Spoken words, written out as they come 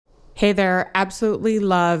Hey there, absolutely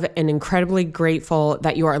love and incredibly grateful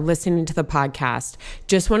that you are listening to the podcast.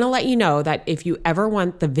 Just want to let you know that if you ever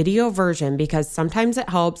want the video version, because sometimes it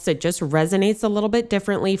helps, it just resonates a little bit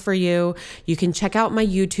differently for you, you can check out my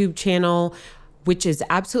YouTube channel, which is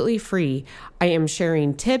absolutely free. I am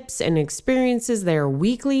sharing tips and experiences there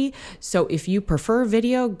weekly. So if you prefer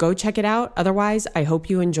video, go check it out. Otherwise, I hope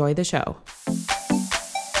you enjoy the show.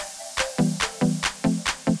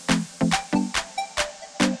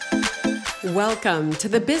 Welcome to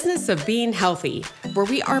the business of being healthy, where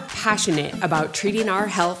we are passionate about treating our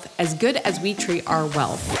health as good as we treat our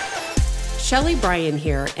wealth. Shelly Bryan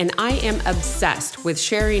here, and I am obsessed with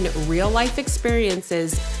sharing real life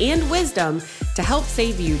experiences and wisdom to help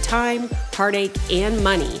save you time, heartache, and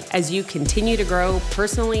money as you continue to grow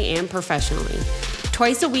personally and professionally.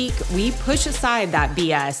 Twice a week, we push aside that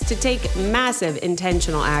BS to take massive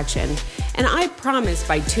intentional action. And I promise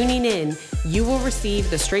by tuning in, you will receive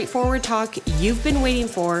the straightforward talk you've been waiting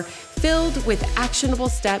for, filled with actionable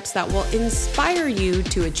steps that will inspire you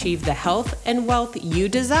to achieve the health and wealth you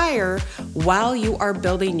desire while you are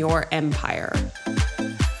building your empire.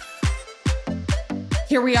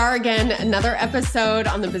 Here we are again, another episode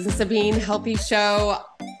on the Business of Being Healthy show.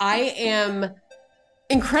 I am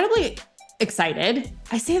incredibly excited.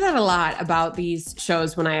 I say that a lot about these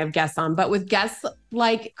shows when I have guests on, but with guests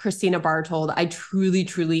like Kristina Bartold, I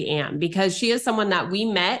truly am, because she is someone that we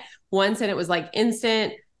met once and it was like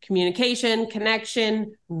instant communication,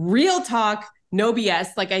 connection, real talk, no BS.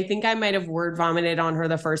 Like I think I might have word vomited on her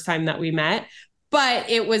the first time that we met, but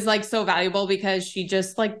it was like so valuable because she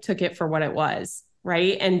just like took it for what it was.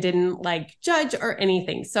 Right? And didn't like judge or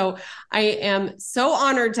anything. So I am so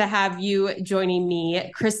honored to have you joining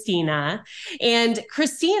me, Kristina. And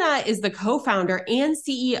Kristina is the co-founder and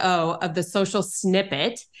CEO of The Social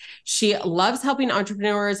Snippet. She loves helping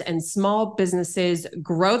entrepreneurs and small businesses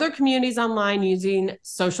grow their communities online using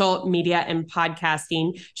social media and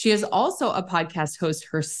podcasting. She is also a podcast host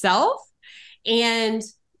herself. And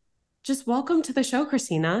just welcome to the show,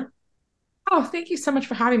 Kristina. Oh, thank you so much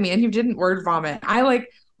for having me. And you didn't word vomit. I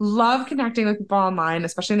love connecting with people online,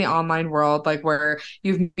 especially in the online world, like where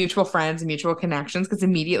you have mutual friends and mutual connections, because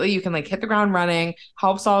immediately you can like hit the ground running,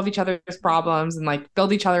 help solve each other's problems and like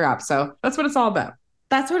build each other up. So that's what it's all about.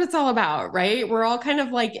 That's what it's all about, right? We're all kind of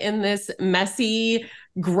like in this messy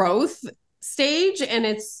growth stage, and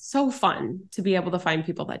it's so fun to be able to find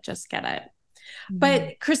people that just get it.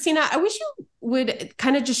 But Kristina, I wish you would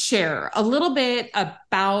kind of just share a little bit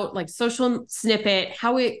about like Social Snippet,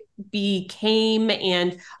 how it became,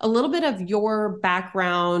 and a little bit of your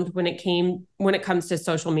background when it comes to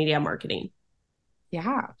social media marketing.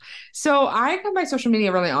 Yeah. So I come by social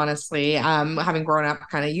media really honestly, having grown up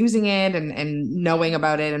kind of using it and knowing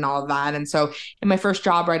about it and all of that. And so in my first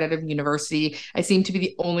job right out of university, I seemed to be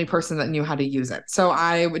the only person that knew how to use it. So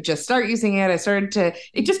I would just start using it.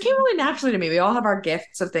 It just came really naturally to me. We all have our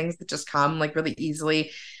gifts of things that just come like really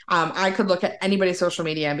easily. I could look at anybody's social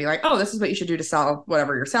media and be like, oh, this is what you should do to sell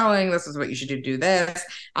whatever you're selling. This is what you should do this.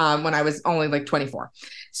 When I was only like 24.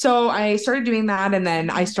 So I started doing that. And then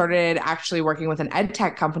I started actually working with an ed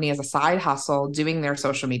tech company as a side hustle, doing their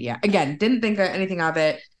social media. Again, didn't think anything of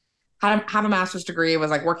it. Have a master's degree,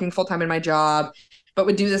 was like working full time in my job, but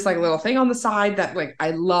would do this like little thing on the side that like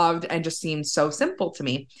I loved and just seemed so simple to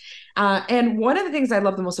me. And one of the things I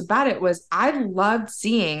loved the most about it was I loved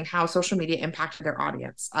seeing how social media impacted their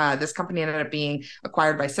audience. This company ended up being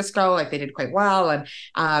acquired by Cisco, like they did quite well.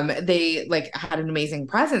 And they like had an amazing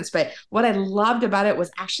presence. But what I loved about it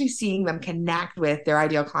was actually seeing them connect with their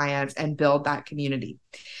ideal clients and build that community.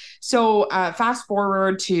 So fast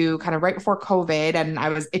forward to kind of right before COVID, and I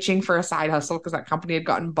was itching for a side hustle because that company had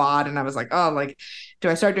gotten bought. And I was like, oh, like, do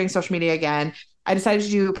I start doing social media again? I decided to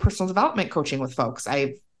do personal development coaching with folks.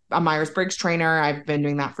 I'm a Myers-Briggs trainer. I've been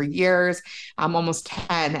doing that for years. I'm almost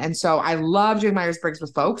 10. And so I love doing Myers-Briggs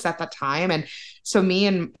with folks at that time. And so me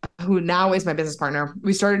and who now is my business partner,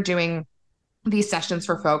 we started doing these sessions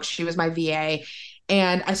for folks. She was my VA.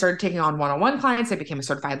 And I started taking on one-on-one clients. I became a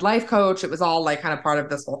certified life coach. It was all like kind of part of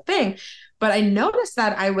this whole thing. But I noticed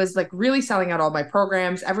that I was like really selling out all my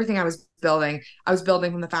programs, everything I was building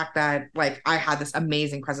from the fact that like I had this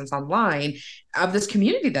amazing presence online of this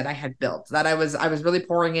community that I had built, that I was really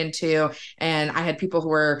pouring into. And I had people who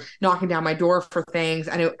were knocking down my door for things.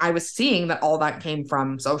 And I was seeing that all that came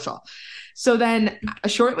from social. So then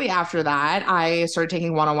shortly after that, I started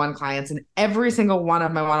taking one-on-one clients, and every single one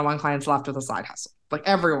of my one-on-one clients left with a side hustle. Like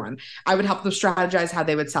everyone, I would help them strategize how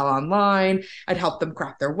they would sell online. I'd help them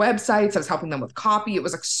craft their websites. I was helping them with copy. It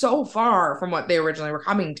was like so far from what they originally were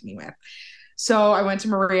coming to me with. So I went to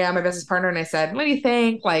Maria, my business partner, and I said, what do you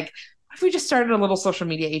think? Like, what if we just started a little social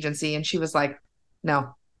media agency? And she was like,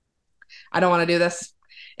 no, I don't want to do this.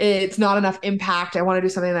 It's not enough impact. I want to do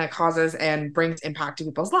something that causes and brings impact to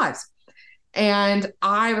people's lives. And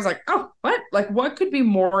I was like, oh, what? Like, what could be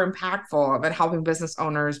more impactful than helping business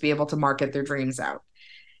owners be able to market their dreams out?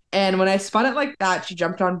 And when I spun it like that, she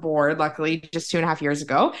jumped on board, luckily, just 2.5 years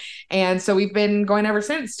ago. And so we've been going ever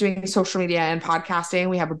since, doing social media and podcasting.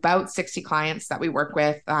 We have about 60 clients that we work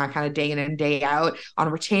with kind of day in and day out on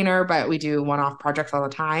a retainer, but we do one-off projects all the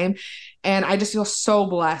time. And I just feel so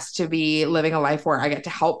blessed to be living a life where I get to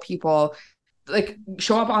help people like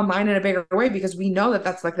show up online in a bigger way, because we know that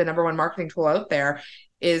that's like the number one marketing tool out there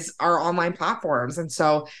is our online platforms. And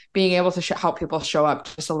so being able to help people show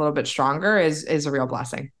up just a little bit stronger is a real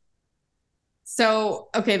blessing. So,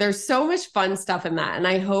 okay, there's so much fun stuff in that. And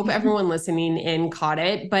I hope everyone listening in caught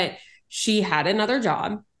it, but she had another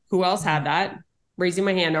job. Who else had that? Raising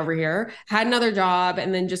my hand over here, had another job,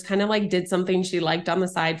 and then just kind of like did something she liked on the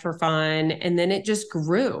side for fun. And then it just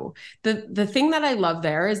grew. The thing that I love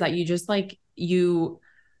there is that you just like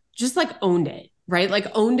owned it, right? Like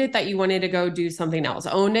owned it that you wanted to go do something else,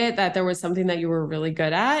 owned it that there was something that you were really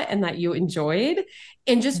good at and that you enjoyed,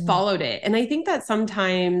 and just followed it. And I think that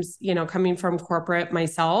sometimes, coming from corporate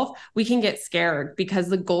myself, we can get scared because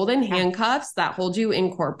the golden handcuffs that hold you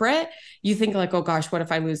in corporate, you think like, oh gosh, what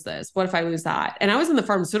if I lose this? What if I lose that? And I was in the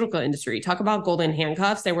pharmaceutical industry. Talk about golden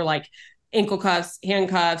handcuffs. They were like ankle cuffs,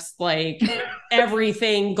 handcuffs, like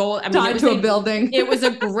everything gold. I mean, tied to a building. It was a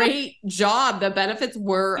great job. The benefits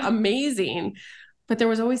were amazing, but there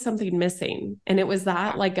was always something missing. And it was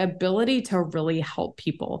that like ability to really help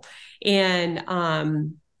people. And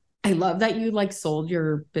I love that you like sold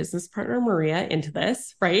your business partner, Maria, into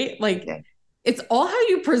this, right? Like it's all how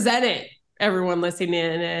you present it, everyone listening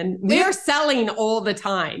in. And we are selling all the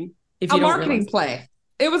time. If you a marketing play.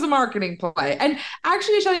 It was a marketing play. And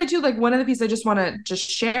actually, I tell you too, like one of the pieces I just want to just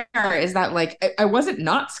share is that like, I wasn't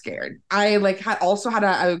not scared. I like had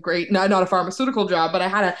a great, not a pharmaceutical job, but I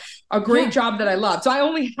had a great job that I loved. So I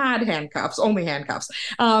only had handcuffs.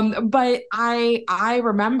 But I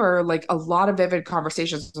remember like a lot of vivid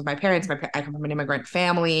conversations with my parents. I come from an immigrant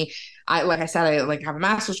family. Like I said, I like have a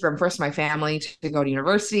master's degree. I'm first in my family to go to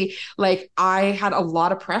university. Like I had a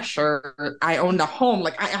lot of pressure. I owned a home.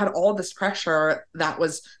 Like I had all this pressure that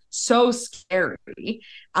was so scary.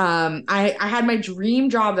 I had my dream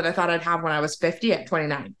job that I thought I'd have when I was 50 at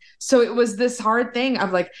 29. So it was this hard thing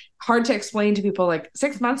of like hard to explain to people. Like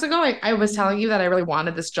 6 months ago, I was telling you that I really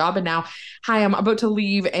wanted this job, and now, hi, I'm about to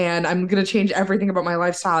leave and I'm going to change everything about my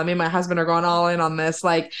lifestyle. I mean, my husband are going all in on this.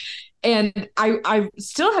 Like, and I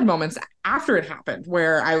still had moments after it happened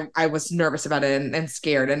where I was nervous about it and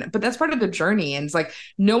scared. But that's part of the journey. And it's like,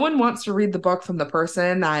 no one wants to read the book from the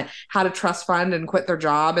person that had a trust fund and quit their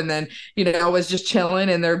job and then, was just chilling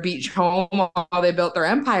in their beach home while they built their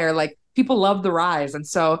empire. Like people love the rise. And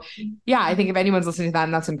so, yeah, I think if anyone's listening to that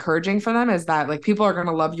and that's encouraging for them, is that like people are going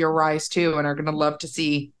to love your rise too, and are going to love to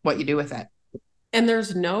see what you do with it. And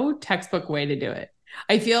there's no textbook way to do it.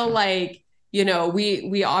 I feel like,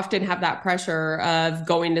 we often have that pressure of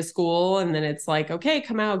going to school, and then it's like, okay,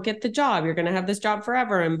 come out, get the job. You're going to have this job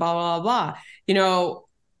forever and blah, blah,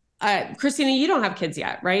 blah. Kristina, you don't have kids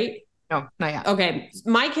yet, right? No, not yet. Okay.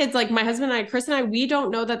 My kids, like my husband and I, Chris and I, we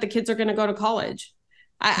don't know that the kids are going to go to college.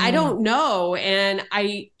 I don't know. And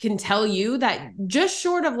I can tell you that just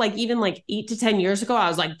short of like, even like 8 to 10 years ago, I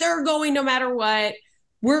was like, they're going no matter what.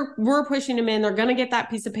 We're pushing them in. They're going to get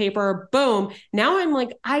that piece of paper. Boom. Now I'm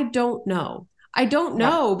like, I don't know.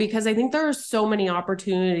 Because I think there are so many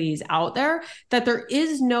opportunities out there that there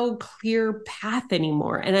is no clear path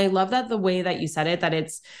anymore. And I love that the way that you said it, that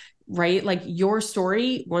it's right. Like your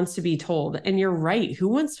story wants to be told, and you're right. Who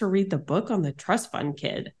wants to read the book on the trust fund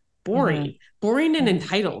kid? Boring and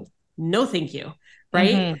entitled. No, thank you.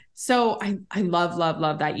 Right. So I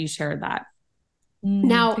love that you shared that.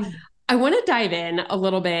 Now, I want to dive in a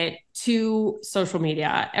little bit to social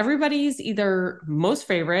media. Everybody's either most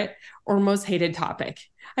favorite or most hated topic.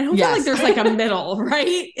 I don't feel like there's like a middle,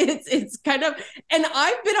 right? It's kind of, and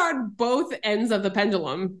I've been on both ends of the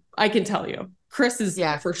pendulum. I can tell you, Chris is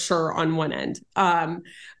for sure on one end.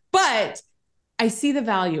 But I see the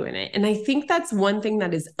value in it. And I think that's one thing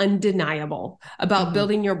that is undeniable about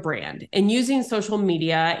building your brand and using social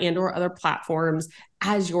media and or other platforms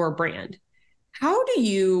as your brand.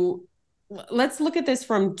 Let's look at this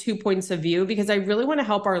from 2 points of view, because I really want to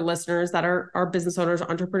help our listeners that are business owners,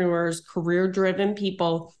 entrepreneurs, career-driven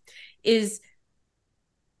people. Is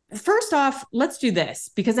first off, let's do this,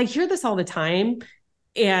 because I hear this all the time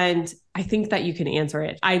and I think that you can answer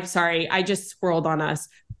it. I'm sorry, I just scrolled on us.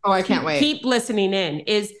 Oh, I can't wait. Keep listening in.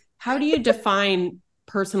 Is how do you define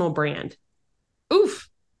personal brand? Oof.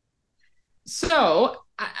 So,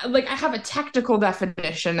 I have a technical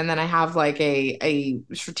definition and then I have like a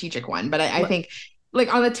strategic one. But I think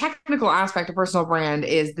like on the technical aspect, a personal brand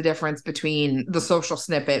is the difference between the social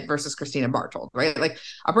snippet versus Kristina Bartold, right? Like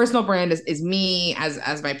a personal brand is me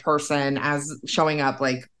as my person, as showing up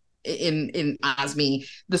like in as me.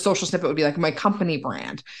 The social snippet would be like my company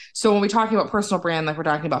brand. So when we're talking about personal brand, like we're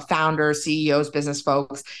talking about founders, CEOs, business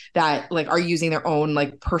folks that like are using their own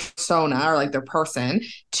like persona or like their person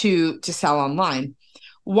to sell online.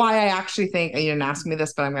 Why I actually think, and you didn't ask me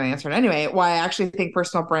this, but I'm going to answer it anyway. Why I actually think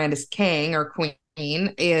personal brand is king or queen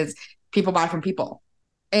is people buy from people.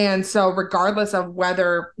 And so regardless of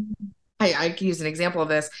whether I can use an example of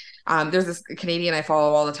this. There's this Canadian I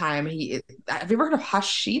follow all the time. Have you ever heard of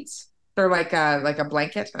Hush Sheets? They're like a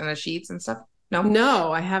blanket and a sheets and stuff. No,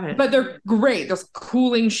 No, I haven't. but they're great. Those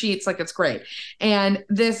cooling sheets, like it's great. And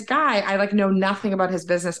this guy, I like know nothing about his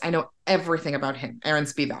business. I know everything about him, Aaron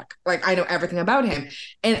Spivak. Like I know everything about him.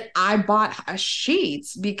 And I bought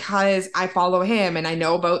sheets because I follow him and I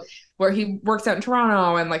know about where he works out in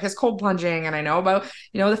Toronto and like his cold plunging. And I know about,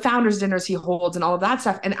 the founders dinners he holds and all of that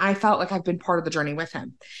stuff. And I felt like I've been part of the journey with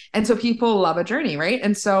him. And so people love a journey, right?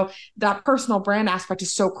 And so that personal brand aspect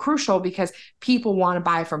is so crucial because people want to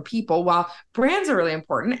buy from people. While brands are really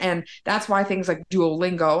important. And that's why things like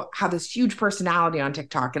Duolingo have this huge personality on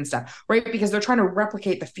TikTok and stuff, right? Because they're trying to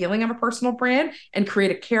replicate the feeling of a personal brand and create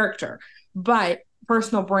a character. But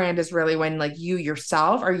personal brand is really when like you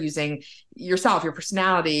yourself are using yourself, your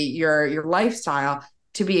personality, your lifestyle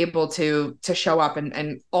to be able to show up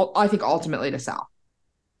and I think ultimately to sell.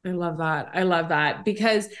 I love that. I love that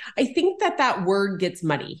because I think that word gets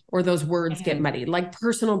muddy or those words get muddy, like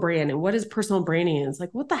personal brand. And what is personal branding? And it's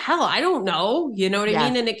like, what the hell? I don't know. You know what I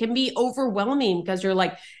mean? And it can be overwhelming because you're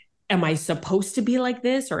like, am I supposed to be like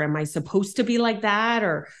this? Or am I supposed to be like that?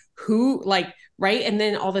 Or who like, right? And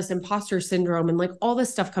then all this imposter syndrome and like all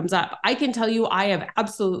this stuff comes up. I can tell you, I have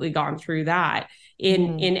absolutely gone through that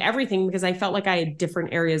in everything because I felt like I had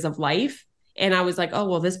different areas of life. And I was like, oh,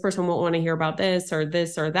 well, this person won't want to hear about this or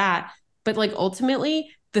that. But like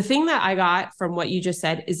ultimately, the thing that I got from what you just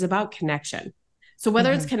said is about connection. So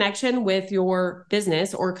whether it's connection with your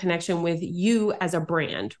business or connection with you as a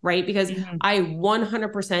brand, right? Because I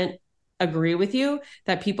 100% agree with you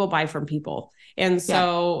that people buy from people. And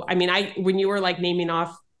so, I mean, when you were like naming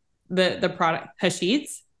off the product, Hush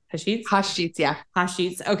Sheets. Yeah. Hush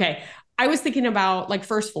Sheets. Okay. I was thinking about like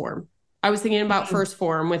First Form. I was thinking about First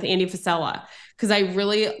Form with Andy Frisella because I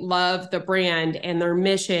really love the brand and their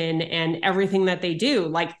mission and everything that they do.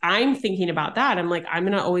 Like I'm thinking about that. I'm like, I'm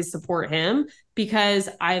going to always support him because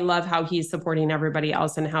I love how he's supporting everybody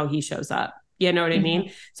else and how he shows up. You know what I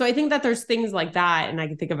mean? So I think that there's things like that. And I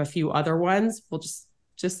can think of a few other ones. We'll just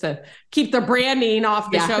to keep the branding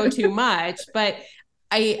off the show too much. But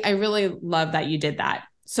I really love that you did that.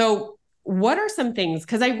 So what are some things,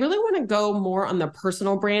 because I really want to go more on the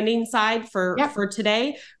personal branding side for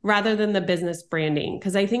today rather than the business branding,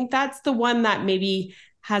 because I think that's the one that maybe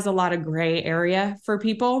has a lot of gray area for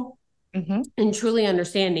people and truly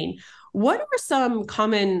understanding. What are some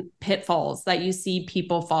common pitfalls that you see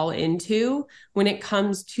people fall into when it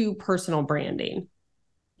comes to personal branding?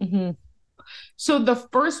 So the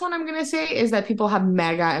first one I'm going to say is that people have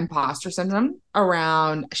mega imposter syndrome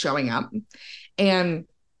around showing up and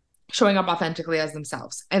showing up authentically as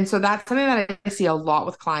themselves. And so that's something that I see a lot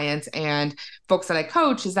with clients and folks that I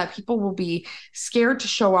coach is that people will be scared to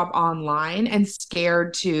show up online and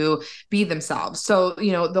scared to be themselves. So,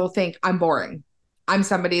 they'll think I'm boring. I'm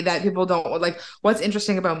somebody that people don't like. What's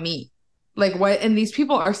interesting about me? Like what? And these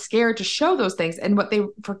people are scared to show those things. And what they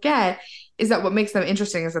forget is that what makes them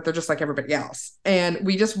interesting is that they're just like everybody else. And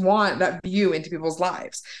we just want that view into people's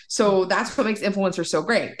lives. So that's what makes influencers so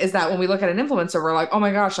great is that when we look at an influencer, we're like, oh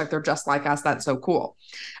my gosh, like they're just like us. That's so cool.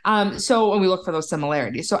 So when we look for those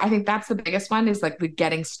similarities. So I think that's the biggest one is like the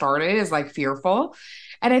getting started is like fearful.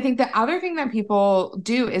 And I think the other thing that people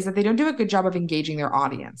do is that they don't do a good job of engaging their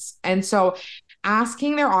audience. And so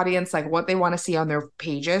asking their audience like what they want to see on their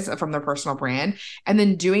pages from their personal brand and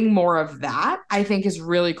then doing more of that I think is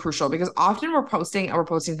really crucial because often we're posting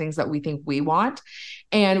things that we think we want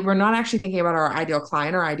and we're not actually thinking about our ideal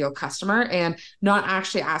client or ideal customer and not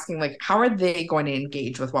actually asking like how are they going to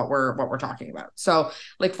engage with what we're talking about. So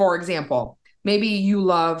like for example, maybe you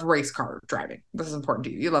love race car driving. This is important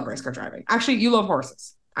to you. You love race car driving. Actually, you love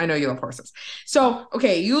horses. I know you love horses. So,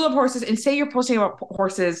 okay, you love horses and say you're posting about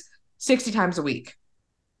horses 60 times a week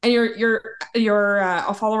and your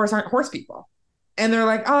followers aren't horse people and they're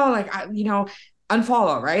like, oh, like,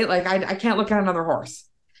 unfollow, right? Like I can't look at another horse.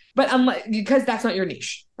 but unless, because that's not your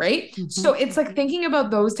niche, right? Mm-hmm. So it's like thinking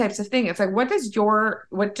about those types of things. It's like, what does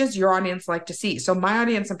your audience like to see? So my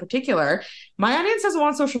audience in particular, my audience doesn't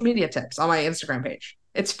want social media tips on my Instagram page.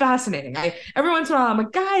 It's fascinating. Every once in a while I'm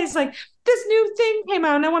like, guys, like this new thing came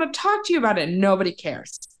out and I want to talk to you about it. And nobody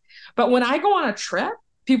cares. But when I go on a trip,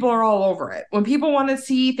 people are all over it. When people want to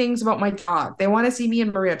see things about my dog, they want to see me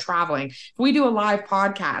and Maria traveling. If we do a live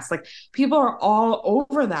podcast, like people are all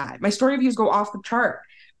over that. My story views go off the chart.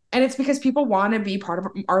 And it's because people want to be part of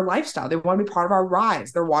our lifestyle. They want to be part of our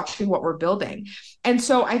rise. They're watching what we're building. And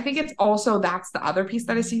so I think it's also, that's the other piece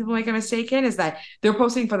that I see people make a mistake in, is that they're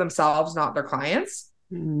posting for themselves, not their clients.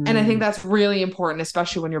 And I think that's really important,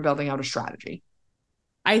 especially when you're building out a strategy.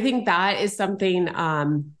 I think that is something,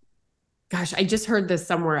 gosh, I just heard this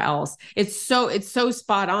somewhere else. It's so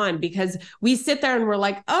spot on, because we sit there and we're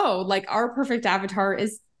like, oh, like our perfect avatar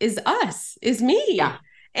is us, is me. Yeah.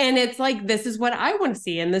 And it's like, this is what I want to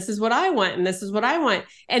see. And this is what I want. And this is what I want.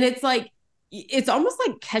 And it's like, it's almost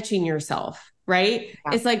like catching yourself, right?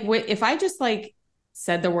 Yeah. It's like, if I just like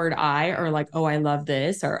said the word I, or like, oh, I love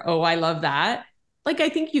this, or, oh, I love that. Like, I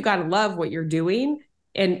think you got to love what you're doing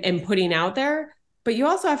and putting out there, but you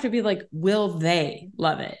also have to be like, will they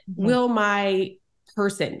love it? Mm-hmm. Will my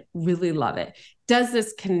person really love it? Does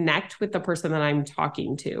this connect with the person that I'm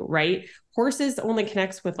talking to? Right? Horses only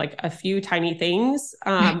connects with like a few tiny things,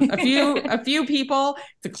 a few people,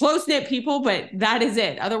 the close-knit people, but that is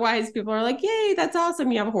it. Otherwise people are like, yay, that's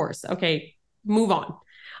awesome. You have a horse. Okay, move on.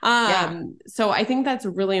 So I think that's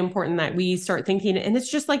really important that we start thinking, and it's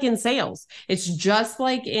just like in sales. It's just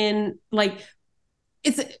like in like,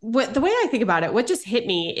 it's what the way I think about it, what just hit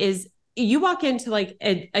me is you walk into like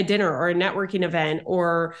a dinner or a networking event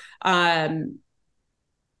or a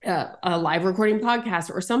live recording podcast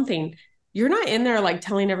or something. You're not in there like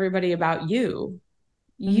telling everybody about you.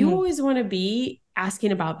 You mm-hmm. always want to be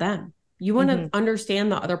asking about them. You want to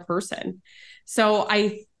understand the other person. So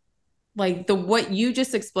I like what you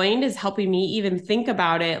just explained is helping me even think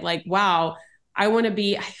about it. Like, wow, I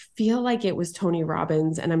feel like it was Tony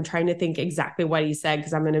Robbins, and I'm trying to think exactly what he said,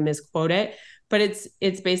 because I'm going to misquote it, but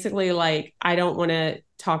it's basically like, I don't want to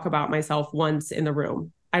talk about myself once in the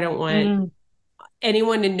room. I don't want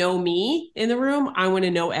anyone to know me in the room. I want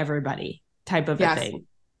to know everybody, type of a thing.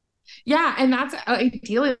 Yeah. And that's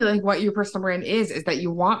ideally like what your personal brand is that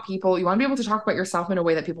you want to be able to talk about yourself in a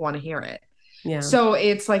way that people want to hear it. Yeah. So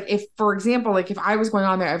it's like, if, for example, like if I was going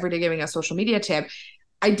on there every day giving a social media tip,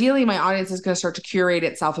 ideally my audience is going to start to curate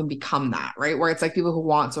itself and become that, right? Where it's like people who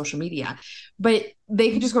want social media, but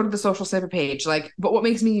they could just go to the social snippet page. Like, but what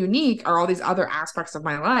makes me unique are all these other aspects of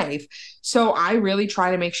my life. So I really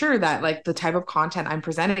try to make sure that like the type of content I'm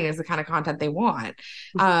presenting is the kind of content they want.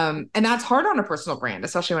 And that's hard on a personal brand,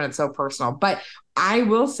 especially when it's so personal. But I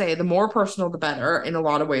will say the more personal, the better in a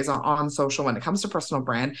lot of ways on social when it comes to personal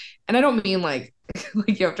brand. And I don't mean like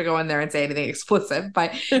you have to go in there and say anything explicit,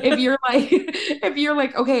 but if you're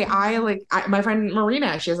like, okay, my friend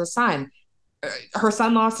Marina, she has a son, her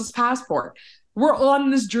son lost his passport. We're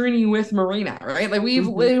on this journey with Marina, right? Like we've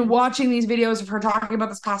been watching these videos of her talking about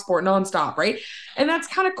this passport nonstop, right? And that's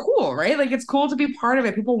kind of cool, right? Like it's cool to be part of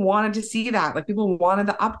it. People wanted to see that. Like people wanted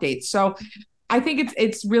the updates. So I think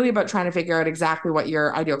it's really about trying to figure out exactly what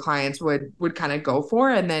your ideal clients would kind of go for,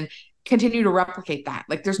 and then continue to replicate that.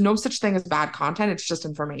 Like there's no such thing as bad content. It's just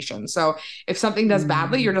information. So if something does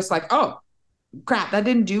badly, you're just like, oh crap, that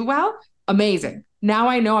didn't do well. Amazing. Now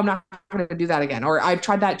I know I'm not going to do that again. Or I've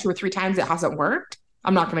tried that 2 or 3 times. It hasn't worked.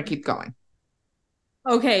 I'm not going to keep going.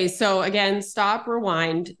 Okay. So again, stop,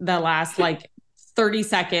 rewind the last like 30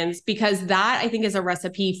 seconds, because that I think is a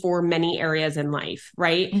recipe for many areas in life,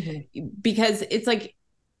 right? Because it's like,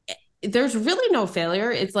 there's really no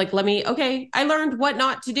failure. It's like, I learned what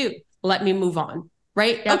not to do. Let me move on.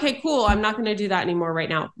 Right. Yep. Okay, cool. I'm not going to do that anymore right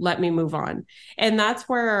now. Let me move on. And that's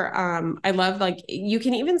where I love, like, you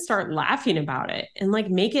can even start laughing about it and like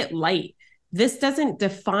make it light. This doesn't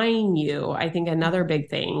define you. I think another big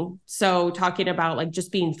thing. So talking about like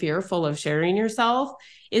just being fearful of sharing yourself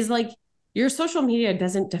is like, your social media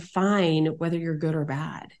doesn't define whether you're good or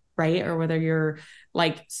bad, right? Or whether you're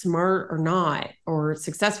like smart or not, or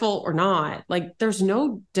successful or not. Like there's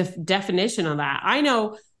no definition of that. I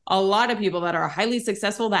know a lot of people that are highly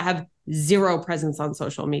successful that have zero presence on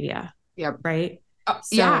social media. Yep. Right.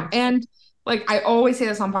 Yeah. And like I always say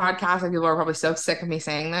this on podcasts, like people are probably so sick of me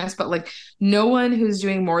saying this, but like no one who's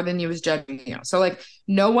doing more than you is judging you. So like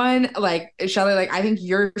no one, like Shelly, like I think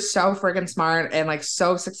you're so freaking smart and like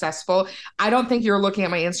so successful. I don't think you're looking at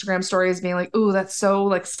my Instagram stories being like, "Ooh, that's so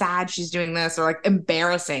like sad she's doing this," or like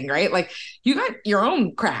embarrassing, right? Like you got your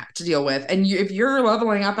own crap to deal with. And if you're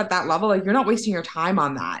leveling up at that level, like you're not wasting your time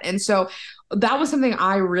on that. And so that was something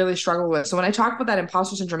I really struggled with. So when I talk about that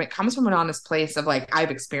imposter syndrome, it comes from an honest place of like,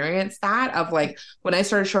 I've experienced that of like, when I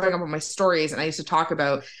started showing up on my stories and I used to talk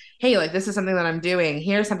about, hey, like this is something that I'm doing.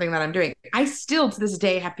 Here's something that I'm doing. I still to this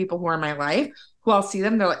day have people who are in my life who I'll see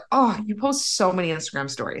them. They're like, oh, you post so many Instagram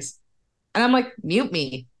stories. And I'm like, mute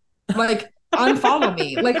me. Like, unfollow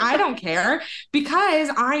me. Like, I don't care because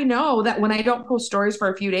I know that when I don't post stories for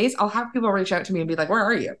a few days, I'll have people reach out to me and be like, where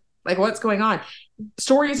are you? Like, what's going on?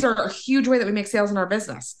 Stories are a huge way that we make sales in our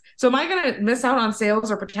business. So am I going to miss out on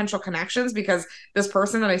sales or potential connections because this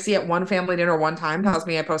person that I see at one family dinner one time tells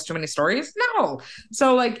me I post too many stories? No.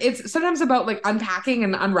 So like it's sometimes about like unpacking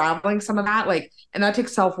and unraveling some of that, like, and that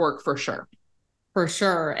takes self-work for sure. For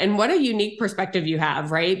sure. And what a unique perspective you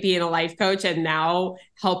have, right? Being a life coach and now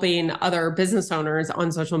helping other business owners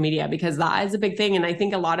on social media, because that is a big thing. And I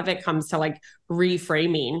think a lot of it comes to like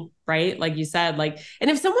reframing, right? Like you said, like, and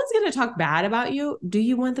if someone's going to talk bad about you, do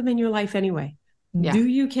you want them in your life anyway? Yeah. Do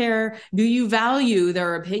you care? Do you value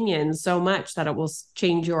their opinion so much that it will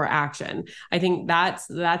change your action? I think that's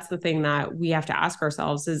the thing that we have to ask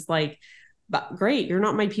ourselves is like, but great, you're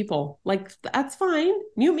not my people. Like, that's fine.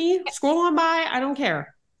 Mute me, scroll on by. I don't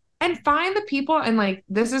care. And find the people. And like,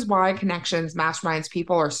 this is why connections, masterminds,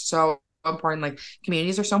 people are so important. Like,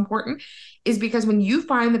 communities are so important, is because when you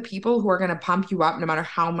find the people who are going to pump you up, no matter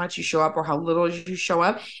how much you show up or how little you show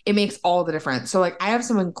up, it makes all the difference. So, like, I have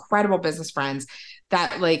some incredible business friends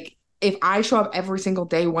that, like, if I show up every single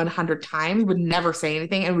day 100 times, would never say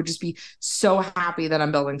anything and would just be so happy that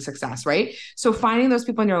I'm building success, right? So finding those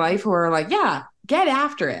people in your life who are like, yeah, get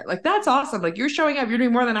after it. Like, that's awesome. Like, you're showing up, you're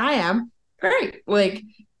doing more than I am. Great. Like,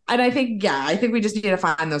 and I think, yeah, I think we just need to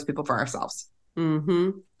find those people for ourselves.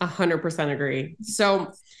 100% agree.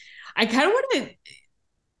 So I kind of want to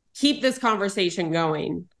keep this conversation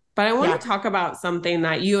going, but I want to talk about something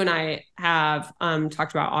that you and I have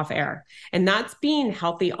talked about off air, and that's being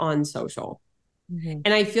healthy on social.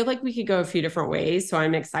 And I feel like we could go a few different ways. So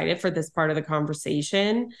I'm excited for this part of the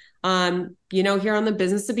conversation. Here on the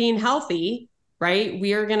Business of Being Healthy, right?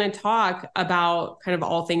 We are going to talk about kind of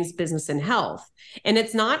all things business and health. And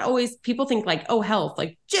it's not always, people think like, oh, health,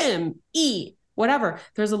 like gym, eat, whatever.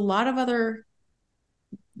 There's a lot of other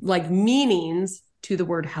like meanings to the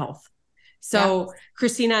word health. So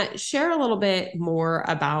Kristina, share a little bit more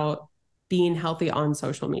about being healthy on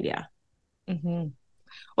social media. Well,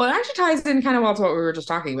 it actually ties in kind of well to what we were just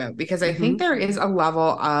talking about, because I think there is a level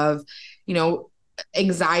of,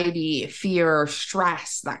 anxiety, fear,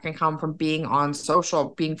 stress that can come from being on social,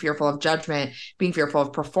 being fearful of judgment, being fearful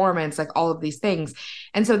of performance, like all of these things.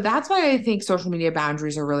 And so that's why I think social media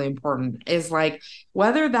boundaries are really important, is like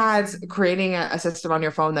whether that's creating a system on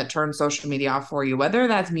your phone that turns social media off for you, whether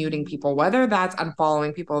that's muting people, whether that's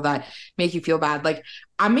unfollowing people that make you feel bad. Like,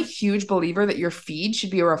 I'm a huge believer that your feed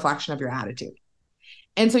should be a reflection of your attitude.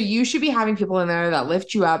 And so you should be having people in there that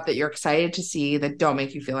lift you up, that you're excited to see, that don't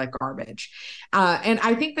make you feel like garbage. And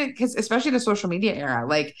I think that because especially the social media era,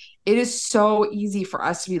 like it is so easy for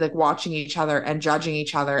us to be like watching each other and judging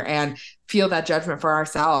each other and feel that judgment for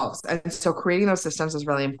ourselves. And so creating those systems is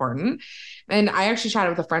really important. And I actually chatted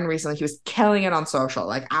with a friend recently. He was killing it on social,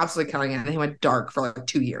 like absolutely killing it. And he went dark for like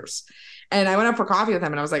 2 years. And I went up for coffee with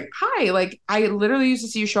him and I was like, hi, like I literally used to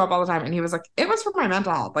see you show up all the time. And he was like, it was for my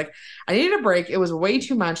mental health. Like I needed a break. It was way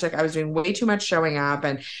too much. Like I was doing way too much showing up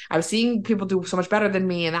and I was seeing people do so much better than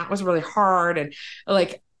me. And that was really hard. And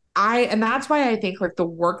like, and that's why I think like the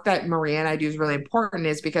work that Maria and I do is really important,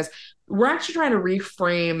 is because we're actually trying to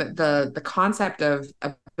reframe the concept of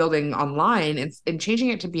building online and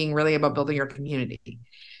changing it to being really about building your community.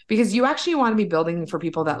 Because you actually want to be building for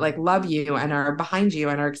people that like love you and are behind you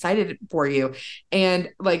and are excited for you. And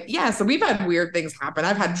like, yeah, so we've had weird things happen.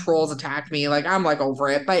 I've had trolls attack me. Like, I'm like over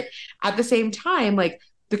it. But at the same time, like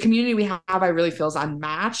the community we have, I really feel is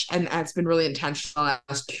unmatched. And it's been really intentional at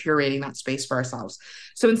us curating that space for ourselves.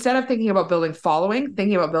 So instead of thinking about building following,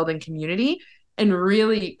 thinking about building community and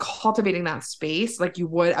really cultivating that space like you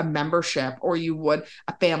would a membership or you would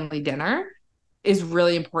a family dinner, is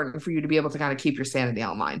really important for you to be able to kind of keep your sanity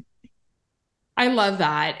online. I love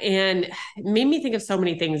that. And it made me think of so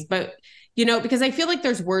many things, but because I feel like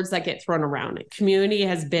there's words that get thrown around. Community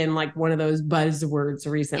has been like one of those buzzwords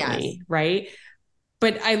recently, right?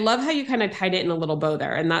 But I love how you kind of tied it in a little bow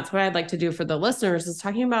there. And that's what I'd like to do for the listeners is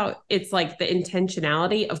talking about it's like the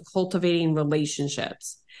intentionality of cultivating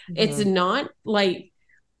relationships. It's not like,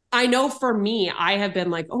 I know for me, I have been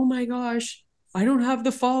like, oh my gosh, I don't have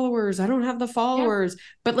the followers. I don't have the followers. Yeah.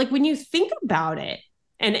 But like when you think about it,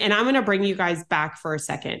 and I'm going to bring you guys back for a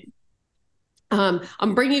second.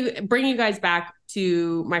 I'm bringing you guys back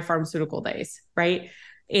to my pharmaceutical days, right?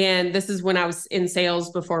 And this is when I was in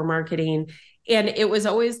sales before marketing. And it was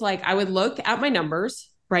always like, I would look at my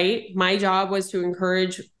numbers, right? My job was to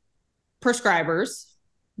encourage prescribers,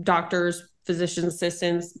 doctors, physician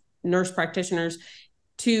assistants, nurse practitioners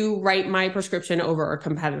to write my prescription over a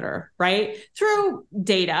competitor, right? Through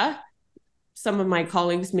data. Some of my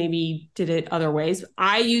colleagues maybe did it other ways.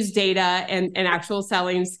 I use data and actual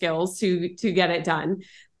selling skills to get it done.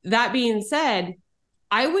 That being said,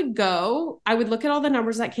 I would look at all the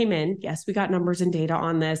numbers that came in. Yes, we got numbers and data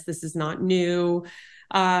on this. This is not new.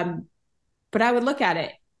 But I would look at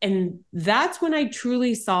it. And that's when I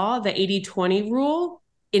truly saw the 80-20 rule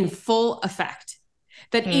in full effect.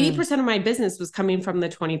 That 80% of my business was coming from the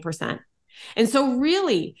 20%. And so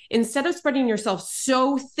really, instead of spreading yourself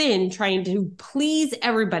so thin, trying to please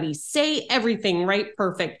everybody, say everything right,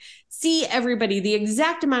 perfect, see everybody the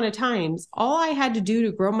exact amount of times, all I had to do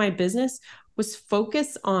to grow my business was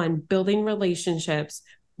focus on building relationships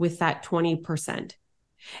with that 20%.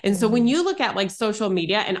 And so when you look at like social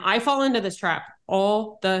media, and I fall into this trap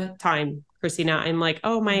all the time, Kristina, I'm like,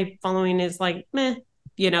 oh, my following is like, meh,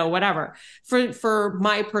 whatever. For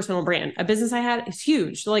my personal brand, a business I had is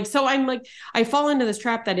huge. Like, so I'm like, I fall into this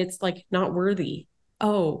trap that it's like not worthy.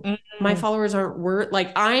 Oh, my followers aren't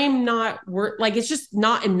like, I'm not like, it's just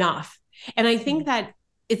not enough. And I think that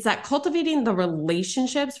it's that cultivating the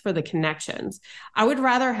relationships for the connections. I would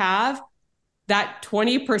rather have that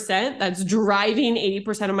 20% that's driving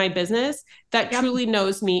 80% of my business that truly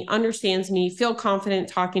knows me, understands me, feel confident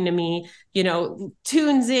talking to me,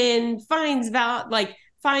 tunes in, finds that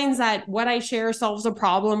what I share solves a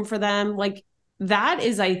problem for them. Like that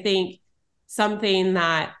is, I think, something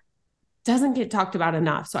that doesn't get talked about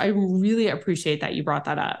enough. So I really appreciate that you brought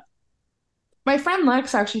that up. My friend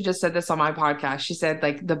Lex actually just said this on my podcast. She said,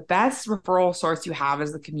 like, the best referral source you have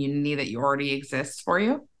is the community that you already exists for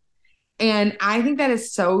you. And I think that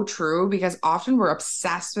is so true because often we're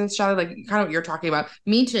obsessed with each other, like kind of what you're talking about.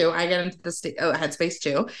 Me too. I get into the headspace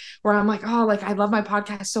too, where I'm like, oh, like I love my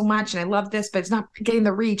podcast so much and I love this, but it's not getting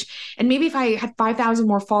the reach. And maybe if I had 5,000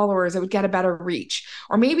 more followers, it would get a better reach.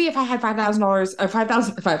 Or maybe if I had $5,000,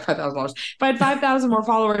 $5,000, if I had 5,000 more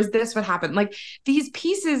followers, this would happen. Like these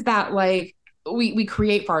pieces that like we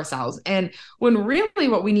create for ourselves. And when really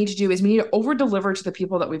what we need to do is we need to over deliver to the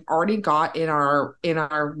people that we've already got in our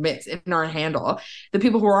midst, in our handle, the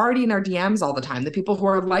people who are already in our DMs all the time, the people who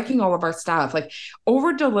are liking all of our stuff, like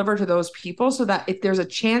over deliver to those people so that if there's a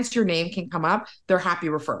chance your name can come up, they're happy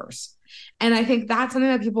referrers. And I think that's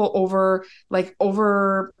something that people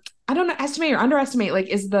I don't know, estimate or underestimate, like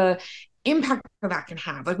is the impact that can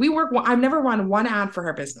have. Like I've never run one ad for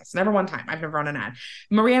her business. Never one time. I've never run an ad.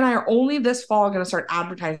 Maria and I are only this fall going to start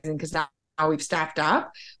advertising because now we've staffed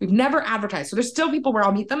up. We've never advertised. So there's still people where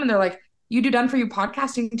I'll meet them and they're like, you do done for you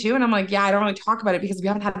podcasting too? And I'm like, yeah, I don't really talk about it because we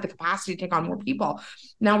haven't had the capacity to take on more people.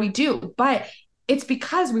 Now we do, but it's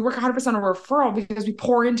because we work 100% on referral because we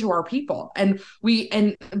pour into our people and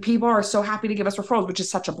people are so happy to give us referrals, which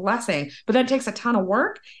is such a blessing, but that takes a ton of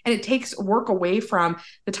work and it takes work away from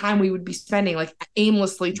the time we would be spending like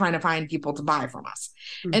aimlessly trying to find people to buy from us.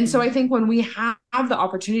 And so I think when we have the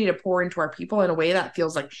opportunity to pour into our people in a way that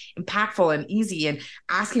feels like impactful and easy and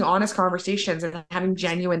asking honest conversations and having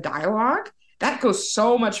genuine dialogue, that goes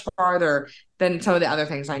so much farther than some of the other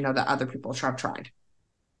things I know that other people have tried.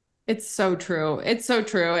 It's so true. It's so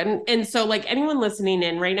true. And so like anyone listening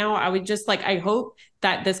in right now, I would just like, I hope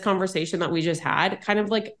that this conversation that we just had kind of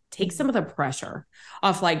like takes some of the pressure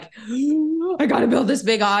off like, I got to build this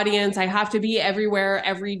big audience. I have to be everywhere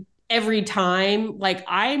every time. Like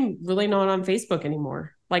I'm really not on Facebook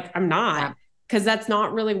anymore. Like I'm not, because that's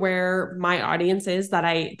not really where my audience is that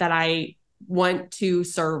I want to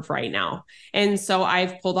serve right now. And so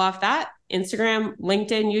I've pulled off that. Instagram,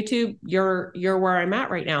 LinkedIn, YouTube, you're where I'm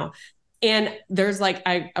at right now. And there's like,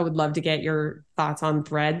 I would love to get your thoughts on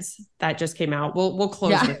Threads that just came out. We'll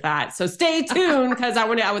close with that. So stay tuned because I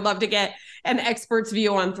would love to get an expert's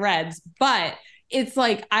view on Threads, but it's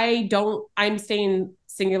like, I'm staying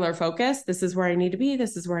singular focused. This is where I need to be.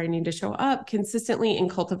 This is where I need to show up consistently and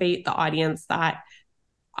cultivate the audience that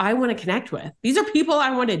I want to connect with. These are people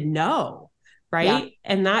I want to know. Right. Yeah.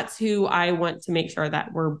 And that's who I want to make sure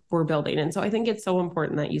that we're building. And so I think it's so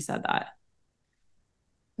important that you said that.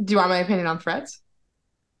 Do you want my opinion on Threads?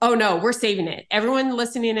 Oh no, we're saving it. Everyone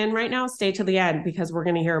listening in right now, stay to the end because we're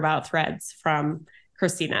going to hear about threads from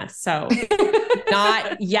Kristina. So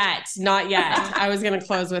not yet, not yet. I was going to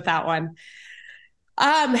close with that one.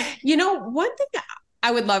 One thing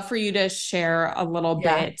I would love for you to share a little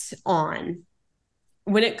bit on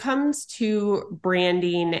when it comes to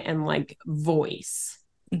branding and like voice.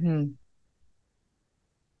 Mm-hmm.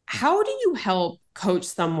 How do you help coach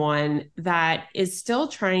someone that is still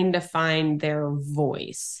trying to find their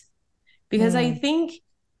voice? Because I think,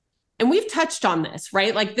 and we've touched on this,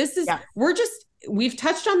 right? Like we've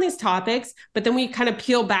touched on these topics, but then we kind of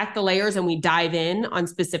peel back the layers and we dive in on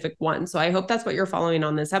specific ones. So I hope that's what you're following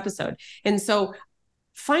on this episode. And so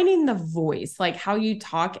finding the voice, like how you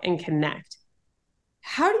talk and connect.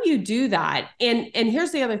 How do you do that? And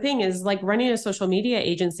here's the other thing is like running a social media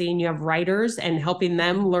agency and you have writers and helping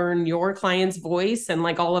them learn your client's voice and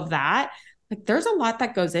like all of that. Like there's a lot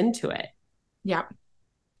that goes into it. Yeah.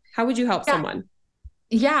 How would you help someone?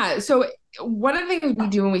 Yeah. So one of the things we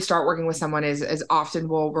do when we start working with someone is often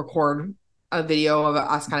we'll record a video of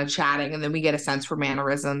us kind of chatting, and then we get a sense for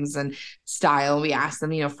mannerisms and style. We ask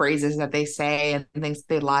them, phrases that they say and things that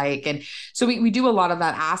they like. And so we do a lot of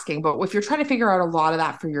that asking. But if you're trying to figure out a lot of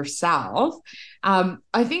that for yourself,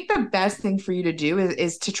 I think the best thing for you to do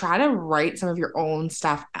is to try to write some of your own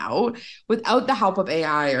stuff out without the help of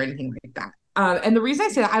AI or anything like that. And the reason I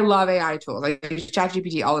say that, I love AI tools. I use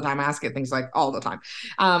ChatGPT all the time. I ask it things like all the time.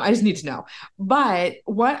 I just need to know. But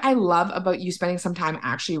what I love about you spending some time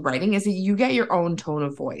actually writing is that you get your own tone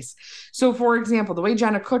of voice. So, for example, the way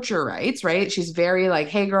Jenna Kutcher writes, right? She's very like,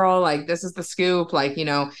 "Hey, girl, like this is the scoop," like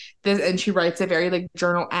this, and she writes it very like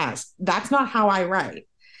journal-esque. That's not how I write.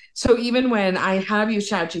 So even when I have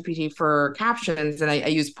used ChatGPT for captions and I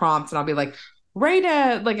use prompts, and I'll be like, write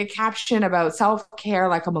a caption about self-care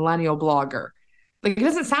like a millennial blogger. Like it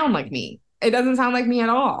doesn't sound like me. It doesn't sound like me at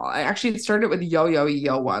all. I actually started with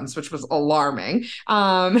yo once, which was alarming.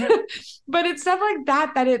 But it's stuff like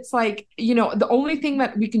that it's like, the only thing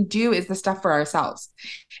that we can do is the stuff for ourselves.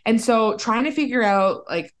 And so trying to figure out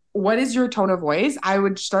like, what is your tone of voice? I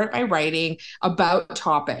would start by writing about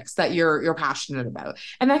topics that you're passionate about.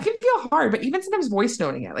 And that can feel hard, but even sometimes voice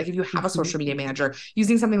noting it, like if you have a social media manager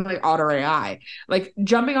using something like Otter AI, like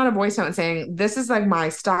jumping on a voice note and saying, this is like my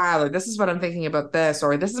style, or this is what I'm thinking about this,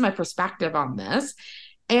 or this is my perspective on this.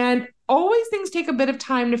 And always things take a bit of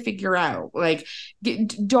time to figure out. Like,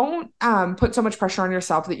 don't put so much pressure on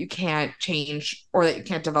yourself that you can't change or that you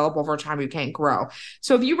can't develop over time, you can't grow.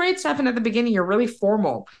 So if you write stuff and at the beginning you're really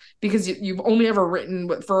formal because you've only ever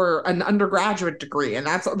written for an undergraduate degree, and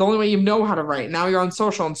that's the only way you know how to write. Now you're on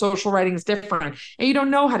social, and social writing is different, and you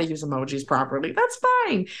don't know how to use emojis properly. That's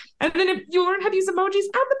fine. And then if you learn how to use emojis,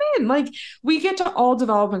 add them in. Like, we get to all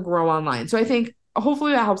develop and grow online. So I think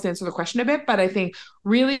hopefully that helps answer the question a bit, but I think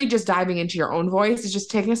really just diving into your own voice is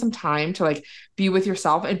just taking some time to like be with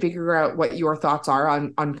yourself and figure out what your thoughts are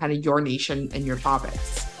on kind of your niche and your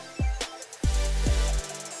topics.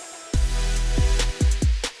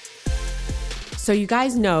 So you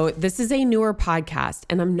guys know this is a newer podcast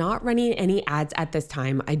and I'm not running any ads at this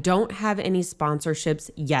time. I don't have any sponsorships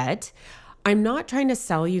yet. I'm not trying to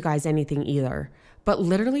sell you guys anything either. But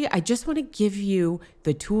literally, I just want to give you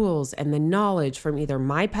the tools and the knowledge from either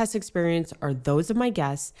my past experience or those of my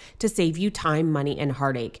guests to save you time, money, and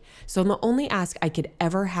heartache. So the only ask I could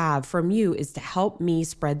ever have from you is to help me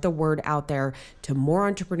spread the word out there to more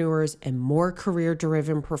entrepreneurs and more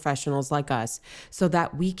career-driven professionals like us so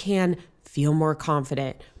that we can feel more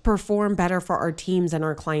confident, perform better for our teams and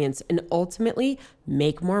our clients, and ultimately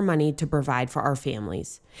make more money to provide for our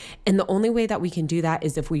families. And the only way that we can do that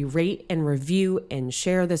is if we rate and review and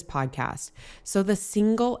share this podcast. So the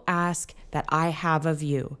single ask that I have of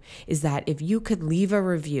you is that if you could leave a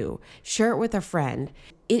review, share it with a friend,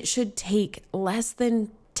 it should take less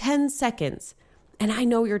than 10 seconds. And I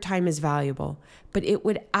know your time is valuable, but it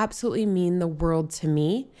would absolutely mean the world to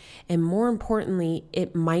me. And more importantly,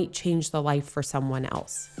 it might change the life for someone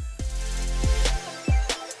else.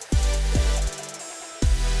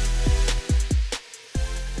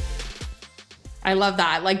 I love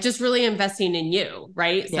that. Like just really investing in you,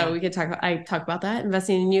 right? Yeah. So we could I talk about that,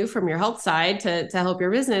 investing in you from your health side to help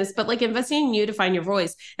your business, but like investing in you to find your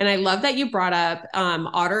voice. And I love that you brought up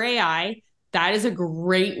Otter AI. That is a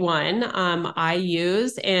great one I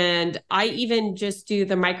use. And I even just do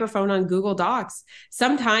the microphone on Google Docs.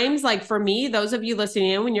 Sometimes, like for me, those of you listening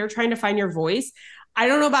in, when you're trying to find your voice, I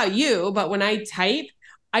don't know about you, but when I type,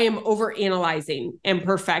 I am overanalyzing and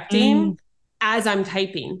perfecting as I'm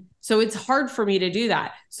typing. So it's hard for me to do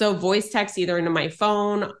that. So voice text either into my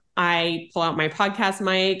phone, I pull out my podcast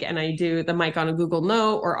mic and I do the mic on a Google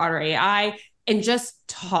Note or Otter AI. and just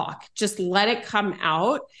talk, just let it come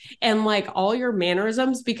out, and like all your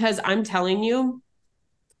mannerisms, because I'm telling you,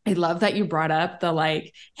 I love that you brought up the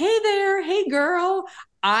like, hey there, hey girl.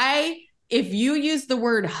 If you use the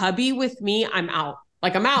word hubby with me, I'm out.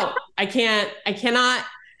 Like I'm out. I cannot.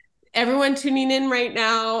 Everyone tuning in right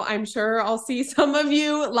now, I'm sure I'll see some of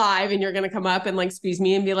you live and you're going to come up and like squeeze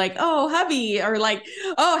me and be like, oh, hubby, or like,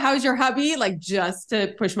 oh, how's your hubby? Like just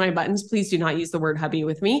to push my buttons. Please do not use the word hubby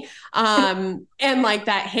with me. And like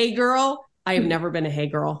that, hey girl, I have never been a hey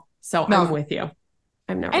girl. So No. I'm with you.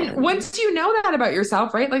 And once you know that about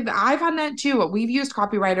yourself, right? Like I've done that too. We've used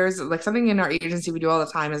copywriters, like something in our agency we do all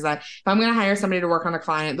the time is that if I'm going to hire somebody to work on a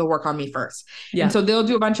client, they'll work on me first. Yeah. And so they'll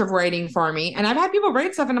do a bunch of writing for me. And I've had people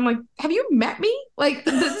write stuff and I'm like, have you met me? Like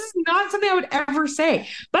this is not something I would ever say,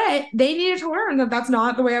 but they needed to learn that that's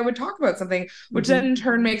not the way I would talk about something, which then in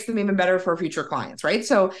turn makes them even better for future clients, right?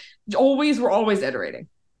 So we're always iterating.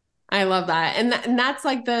 I love that. And that's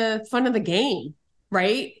like the fun of the game.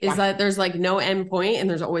 Right? Is that there's like no end point and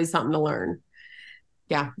there's always something to learn.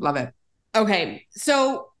 Yeah, love it. Okay.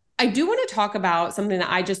 So I do want to talk about something that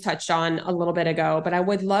I just touched on a little bit ago, but I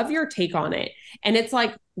would love your take on it. And it's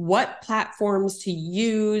like what platforms to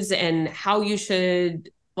use and how you should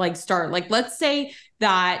like start. Like, let's say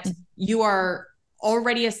that you are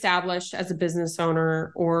already established as a business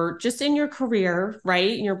owner or just in your career,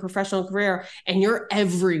 right? In your professional career, and you're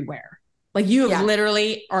everywhere. Like you have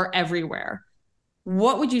literally are everywhere.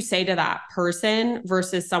 What would you say to that person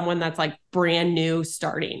versus someone that's like brand new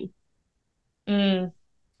starting?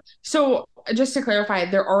 So just to clarify,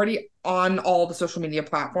 they're already on all the social media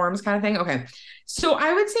platforms kind of thing. Okay. So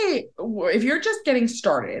I would say if you're just getting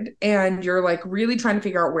started and you're like really trying to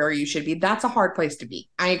figure out where you should be, that's a hard place to be.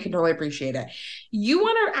 I can totally appreciate it. You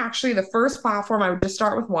want to actually, the first platform, I would just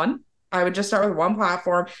start with one. I would just start with one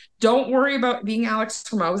platform. Don't worry about being Alex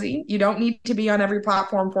Hormozi. You don't need to be on every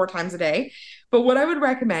platform 4 times a day. But what I would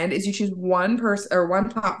recommend is you choose one person or one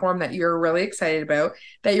platform that you're really excited about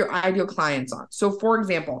that your ideal client's on. So for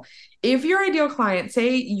example, if your ideal client,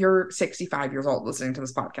 say you're 65 years old listening to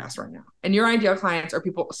this podcast right now, and your ideal clients are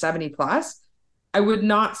people 70 plus, I would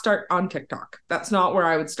not start on TikTok. That's not where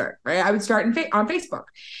I would start, right? I would start on Facebook.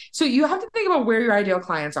 So you have to think about where your ideal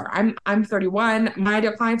clients are. I'm 31. My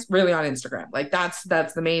ideal clients really on Instagram. Like that's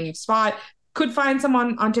the main spot. Could find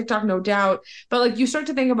someone on TikTok, no doubt. But like you start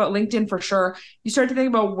to think about LinkedIn for sure. You start to think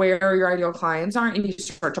about where your ideal clients are and you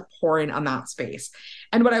start to pour in on that space.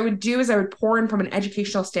 And what I would do is I would pour in from an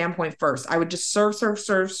educational standpoint first. I would just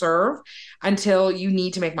serve until you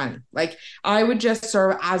need to make money. Like I would just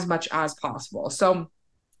serve as much as possible. So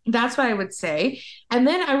that's what I would say. And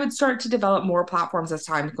then I would start to develop more platforms as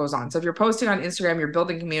time goes on. So if you're posting on Instagram, you're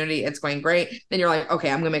building community, it's going great. Then you're like, okay,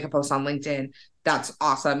 I'm going to make a post on LinkedIn. That's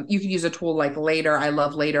awesome. You can use a tool like Later. I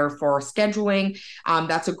love Later for scheduling.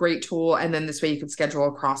 That's a great tool. And then this way you can schedule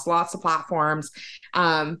across lots of platforms.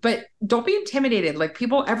 But don't be intimidated. Like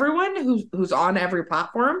everyone who's on every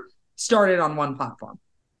platform started on one platform.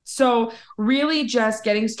 So really just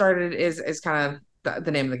getting started is kind of the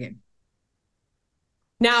name of the game.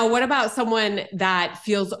 Now, what about someone that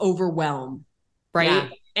feels overwhelmed,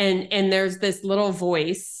 right? Yeah. And there's this little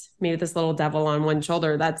voice, maybe this little devil on one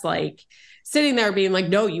shoulder that's like sitting there being like,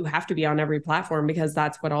 no, you have to be on every platform because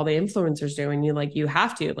that's what all the influencers do. And you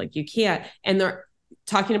have to, like, you can't. And they're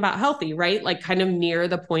talking about healthy, right? Like kind of near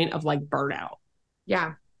the point of like burnout.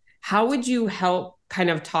 Yeah. How would you help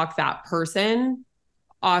kind of talk that person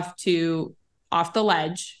off the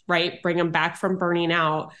ledge, right? Bring them back from burning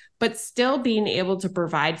out, but still being able to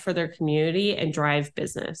provide for their community and drive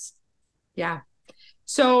business? Yeah.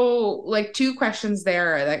 So like 2 questions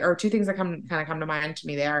there, like, or 2 things that come to mind to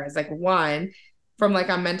me there is like, one, from like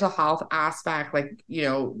a mental health aspect, like,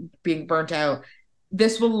 being burnt out,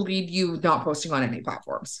 this will lead you not posting on any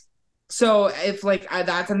platforms. So if like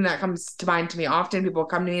that's something that comes to mind to me often, people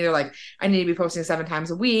come to me, they're like, I need to be posting 7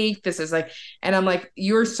 times a week. This is like, and I'm like,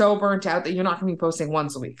 you're so burnt out that you're not going to be posting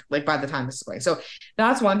once a week, like by the time this is going. So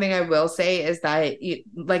that's one thing I will say is that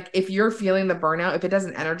like, if you're feeling the burnout, if it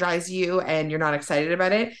doesn't energize you and you're not excited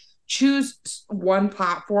about it, choose one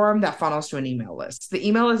platform that funnels to an email list. The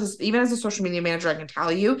email list, even as a social media manager, I can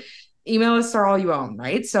tell you, email lists are all you own,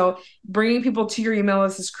 right? So bringing people to your email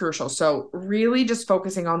list is crucial. So really just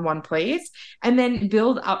focusing on one place and then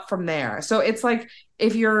build up from there. So it's like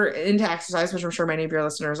if you're into exercise, which I'm sure many of your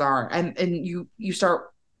listeners are, and you start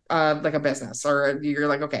like a business, or you're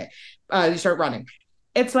like, okay, you start running.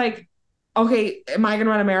 It's like, okay, am I going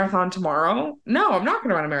to run a marathon tomorrow? No, I'm not going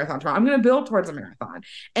to run a marathon tomorrow. I'm going to build towards a marathon.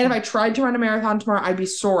 And if I tried to run a marathon tomorrow, I'd be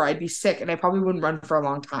sore, I'd be sick, and I probably wouldn't run for a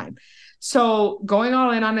long time. So going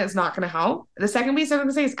all in on it is not going to help. The second piece I'm going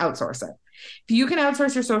to say is outsource it. If you can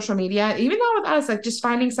outsource your social media, even though with us, like just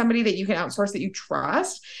finding somebody that you can outsource that you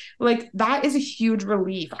trust, like that is a huge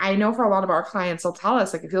relief. I know for a lot of our clients, they'll tell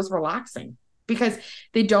us like it feels relaxing because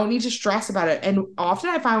they don't need to stress about it. And often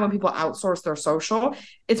I find when people outsource their social,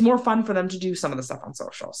 it's more fun for them to do some of the stuff on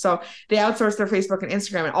social. So they outsource their Facebook and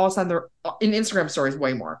Instagram, and all of a sudden they're in Instagram stories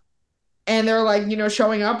way more. And they're like,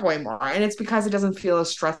 showing up way more. And it's because it doesn't feel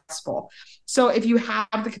as stressful. So if you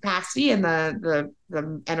have the capacity and the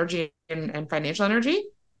energy and financial energy,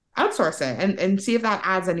 outsource it and see if that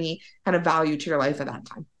adds any kind of value to your life at that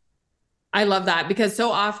time. I love that because so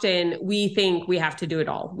often we think we have to do it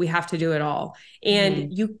all. We have to do it all.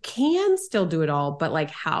 And you can still do it all, but like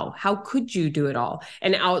how? How could you do it all?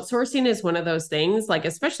 And outsourcing is one of those things, like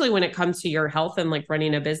especially when it comes to your health and like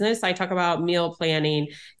running a business. I talk about meal planning,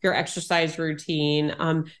 your exercise routine,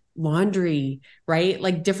 laundry, right?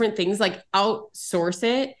 Like different things, like outsource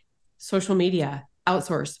it. Social media,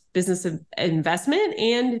 outsource. Business investment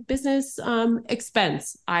and business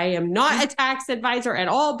expense. I am not a tax advisor at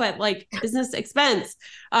all, but like business expense.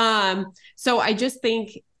 So I just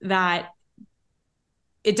think that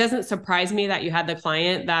it doesn't surprise me that you had the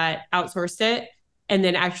client that outsourced it and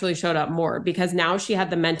then actually showed up more, because now she had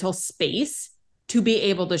the mental space to be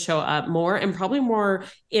able to show up more and probably more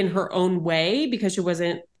in her own way because she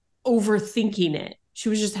wasn't overthinking it. She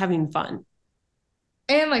was just having fun.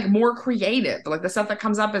 And like more creative, like the stuff that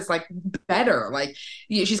comes up is like better. Like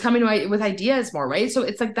she's coming with ideas more, right? So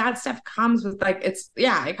it's like that stuff comes with like,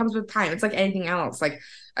 it comes with time. It's like anything else. Like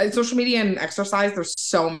social media and exercise, there's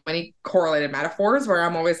so many correlated metaphors where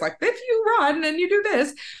I'm always like, if you run and you do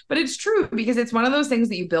this, but it's true because it's one of those things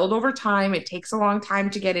that you build over time. It takes a long time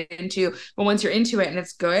to get it into, but once you're into it and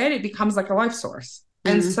it's good, it becomes like a life source.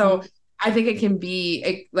 And so I think it can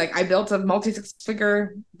be like I built a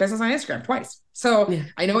multi-six-figure business on Instagram twice. So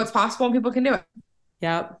I know it's possible and people can do it.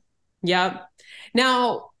 Yep.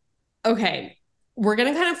 Now, okay, we're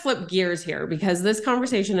going to kind of flip gears here because this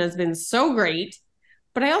conversation has been so great,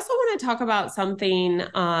 but I also want to talk about something,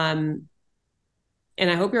 and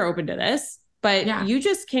I hope you're open to this, but you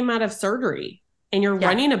just came out of surgery. And you're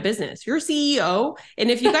running a business. You're CEO.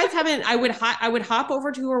 And if you guys haven't, I would hop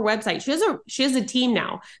over to her website. She has a team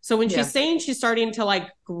now. So when she's saying she's starting to like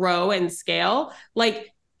grow and scale, like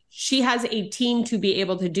she has a team to be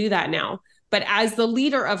able to do that now. But as the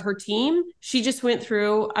leader of her team, she just went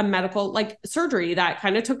through a medical like surgery that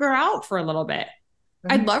kind of took her out for a little bit.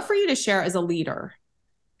 I'd love for you to share as a leader.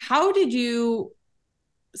 How did you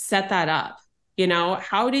set that up?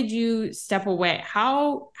 How did you step away?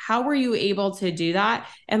 How were you able to do that?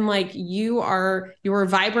 And like, you were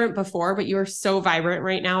vibrant before, but you are so vibrant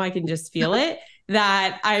right now. I can just feel it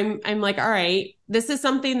that I'm like, all right, this is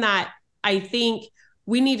something that I think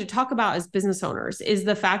we need to talk about as business owners is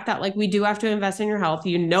the fact that like, we do have to invest in your health.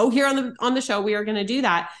 Here on the show, we are going to do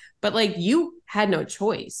that, but like you had no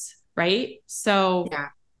choice. Right. So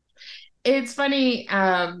it's funny.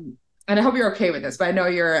 And I hope you're okay with this, but I know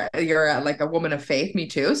you're like a woman of faith, me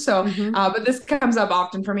too. So, but this comes up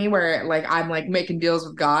often for me where like, I'm like making deals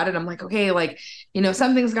with God and I'm like, okay, like,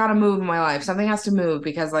 something's got to move in my life. Something has to move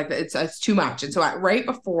because like, it's too much. And so right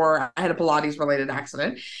before I had a Pilates related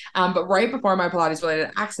accident, but right before my Pilates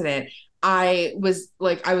related accident, I was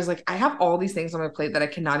like, I have all these things on my plate that I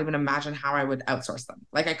cannot even imagine how I would outsource them.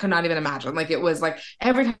 Like, I could not even imagine. Like, it was like,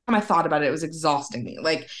 every time I thought about it, it was exhausting me.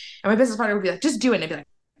 Like, and my business partner would be like, just do it. And I'd be like,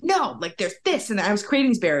 no, like there's this. And I was creating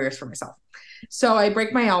these barriers for myself. So I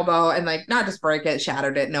break my elbow and like, not just break it,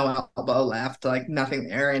 shattered it, no elbow left, like nothing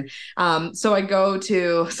there. And so I go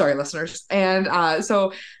to, sorry, listeners. And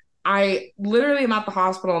so I literally am at the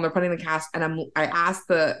hospital and they're putting the cast and I asked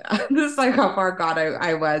this is like how far gone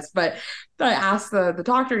I was, but I asked the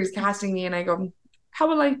doctor who's casting me and I go, how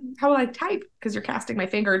will I type? Because you're casting my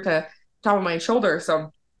finger to top of my shoulder.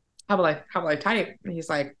 So how will I type? And he's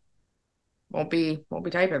like, won't be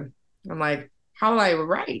typing. I'm like, how will I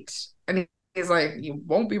write? And he's like, you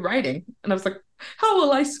won't be writing. And I was like, how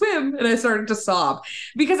will I swim? And I started to sob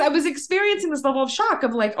because I was experiencing this level of shock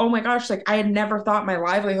of like, oh my gosh, like I had never thought my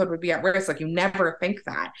livelihood would be at risk. Like you never think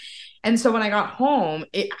that. And so when I got home,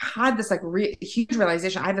 it had this like huge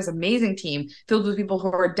realization. I had this amazing team filled with people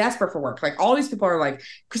who are desperate for work. Like all these people are like,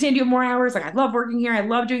 Kristina, do you have more hours? Like I love working here. I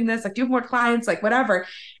love doing this. Like do you have more clients? Like whatever.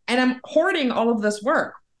 And I'm hoarding all of this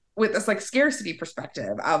work with this like scarcity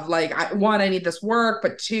perspective of like, I need this work,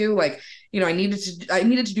 but two, like, I needed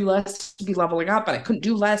to do less to be leveling up, but I couldn't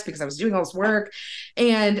do less because I was doing all this work.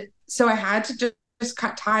 And so I had to just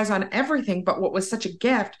cut ties on everything. But what was such a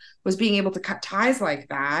gift was being able to cut ties like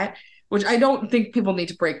that, which I don't think people need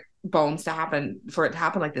to break bones to happen for it to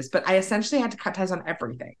happen like this, but I essentially had to cut ties on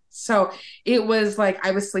everything. So it was like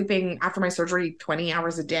I was sleeping after my surgery 20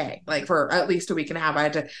 hours a day, like for at least a week and a half. I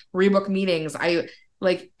had to rebook meetings.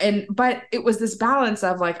 But it was this balance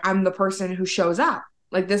of like, I'm the person who shows up.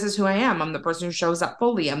 Like, this is who I am. I'm the person who shows up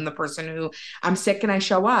fully. I'm the person who I'm sick and I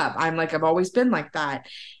show up. I'm like, I've always been like that.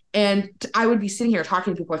 And I would be sitting here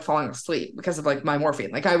talking to people like falling asleep because of like my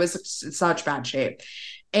morphine. Like I was in such bad shape.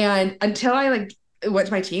 And until I like went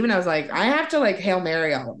to my team and I was like, I have to like Hail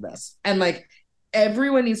Mary all of this. And like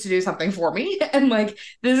everyone needs to do something for me. And like,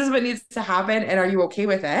 this is what needs to happen. And are you okay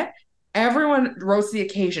with it? Everyone rose to the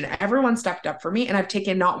occasion. Everyone stepped up for me. And I've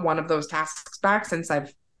taken not one of those tasks back since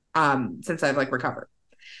I've like recovered.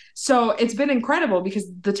 So it's been incredible because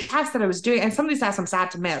the tasks that I was doing, and some of these tasks I'm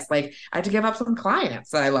sad to miss, like I had to give up some clients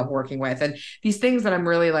that I love working with and these things that I'm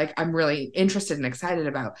really interested and excited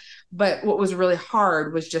about. But what was really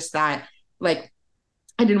hard was just that, like,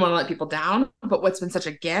 I didn't want to let people down. But what's been such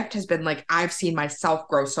a gift has been like, I've seen myself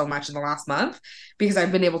grow so much in the last month because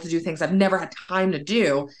I've been able to do things I've never had time to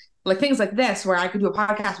do. Like things like this, where I could do a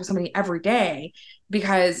podcast with somebody every day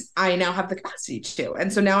because I now have the capacity to.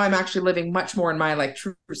 And so now I'm actually living much more in my like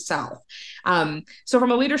true self. So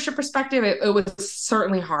from a leadership perspective, it was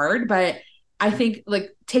certainly hard, but I think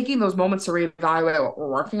like taking those moments to reevaluate what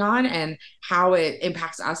we're working on and how it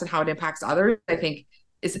impacts us and how it impacts others, I think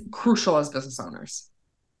is crucial as business owners.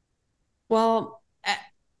 Well,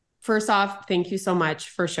 first off, thank you so much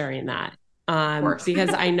for sharing that.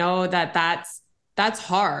 Because I know that that's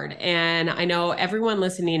hard. And I know everyone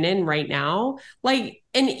listening in right now, like,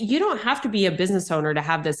 and you don't have to be a business owner to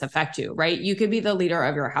have this affect you, right? You could be the leader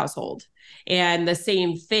of your household and the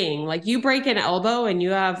same thing, like you break an elbow and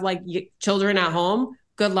you have like children at home,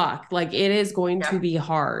 good luck. Like it is going to be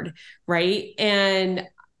hard. Right. And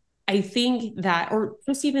I think that, or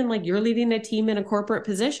just even like you're leading a team in a corporate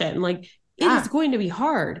position, like it is going to be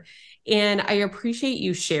hard. And I appreciate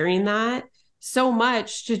you sharing that so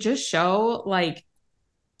much to just show like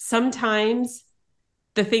sometimes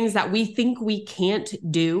the things that we think we can't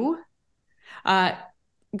do,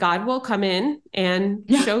 God will come in and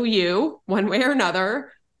show you one way or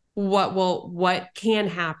another what can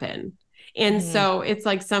happen. And so it's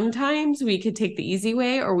like sometimes we could take the easy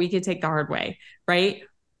way or we could take the hard way, right?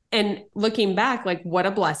 And looking back, like what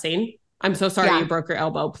a blessing. I'm so sorry you broke your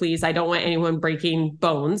elbow. Please, I don't want anyone breaking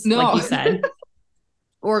bones, like you said.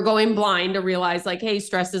 Or going blind to realize like, hey,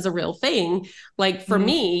 stress is a real thing. Like for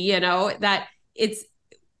me, you know, that it's,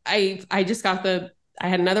 I just got I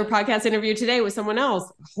had another podcast interview today with someone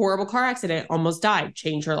else, horrible car accident, almost died,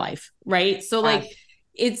 changed her life. Right. So like,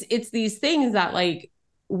 it's these things that like,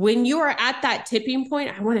 when you are at that tipping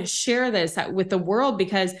point, I want to share this with the world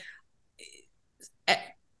because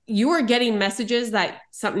you are getting messages that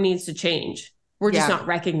something needs to change. We're just not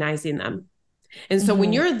recognizing them. And so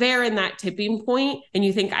when you're there in that tipping point and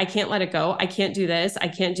you think, I can't let it go, I can't do this, I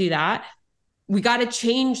can't do that, we got to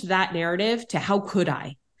change that narrative to how could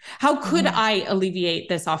I? How could I alleviate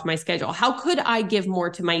this off my schedule? How could I give more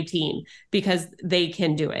to my team because they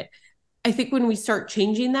can do it? I think when we start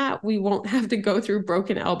changing that, we won't have to go through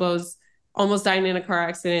broken elbows, almost dying in a car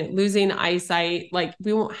accident, losing eyesight. Like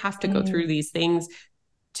we won't have to go through these things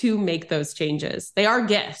to make those changes. They are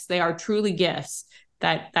gifts. They are truly gifts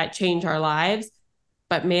that change our lives.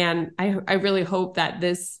 But man, I really hope that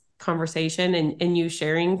this conversation and you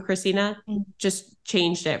sharing, Kristina, just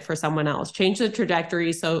changed it for someone else, changed the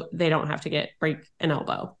trajectory so they don't have to break an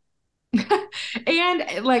elbow.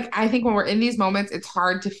 And like, I think when we're in these moments, it's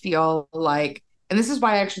hard to feel like, and this is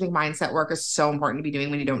why I actually think mindset work is so important to be doing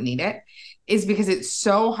when you don't need it, is because it's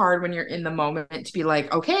so hard when you're in the moment to be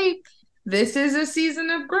like, okay, this is a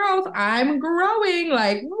season of growth. I'm growing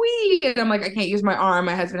like and I'm like, I can't use my arm.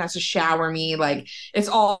 My husband has to shower me. Like it's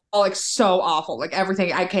all like so awful. Like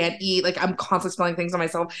everything I can't eat. Like I'm constantly smelling things on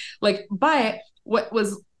myself. Like, but what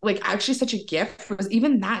was like actually such a gift was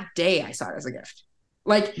even that day I saw it as a gift.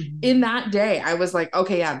 Like in that day, I was like,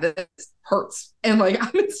 okay, yeah, this hurts. And like,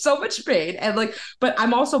 I'm in so much pain. And like, but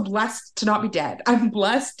I'm also blessed to not be dead. I'm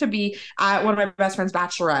blessed to be at one of my best friend's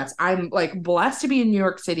bachelorettes. I'm like blessed to be in New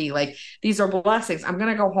York City. Like these are blessings. I'm going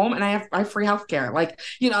to go home and I have free healthcare. Like,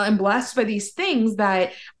 you know, I'm blessed by these things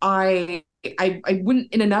that I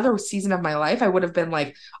wouldn't in another season of my life, I would have been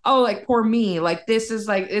like, oh, like poor me. Like, this is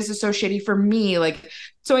so shitty for me. Like,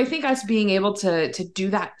 so I think us being able to do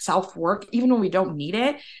that self-work, even when we don't need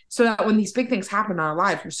it, so that when these big things happen in our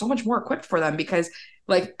lives, we're so much more equipped for them because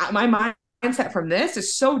like my mindset from this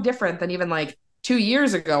is so different than even like 2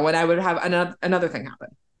 years ago when I would have another thing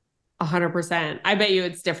happen. 100%. I bet you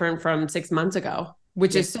it's different from 6 months ago,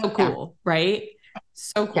 which is so cool, right?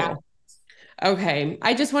 So cool. Okay.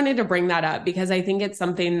 I just wanted to bring that up because I think it's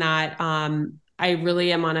something that I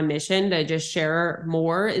really am on a mission to just share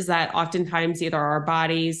more, is that oftentimes either our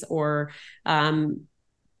bodies or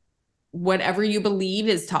whatever you believe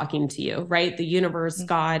is talking to you, right? The universe,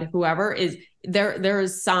 God, whoever is there,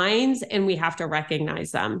 there's signs and we have to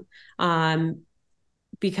recognize them.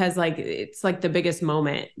 Because like, it's like the biggest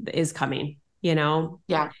moment is coming, you know?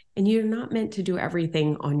 Yeah. And you're not meant to do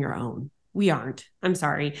everything on your own. We aren't. I'm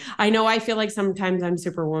sorry. I know I feel like sometimes I'm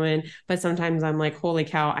Superwoman, but sometimes I'm like, holy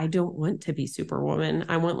cow, I don't want to be Superwoman.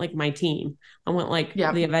 I want like my team. I want like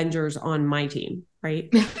the Avengers on my team, right?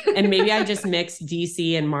 And maybe I just mix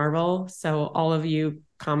DC and Marvel. So all of you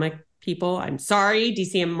comic people, I'm sorry,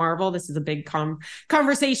 DC and Marvel. This is a big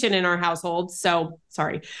conversation in our household. So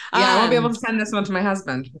sorry. Yeah, I won't be able to send this one to my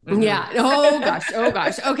husband. Yeah. Oh gosh. Oh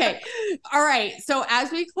gosh. Okay. All right. So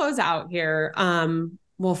as we close out here,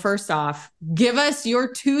 well, first off, give us your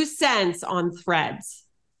 2 cents on Threads.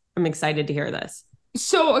 I'm excited to hear this.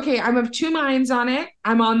 So, okay, I'm of 2 minds on it.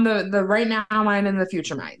 I'm on the right now mind and the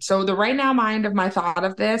future mind. So the right now mind of my thought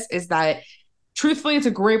of this is that truthfully, it's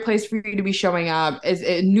a great place for you to be showing up. Is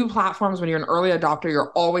new platforms, when you're an early adopter,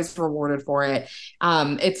 you're always rewarded for it.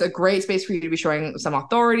 It's a great space for you to be showing some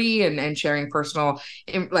authority and sharing personal,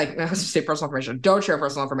 like I was to say personal information. Don't share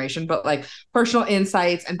personal information, but like personal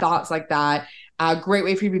insights and thoughts like that. Great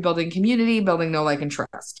way for you to be building community, building know, like, and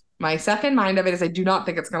trust. My second mind of it is I do not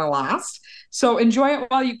think it's going to last. So enjoy it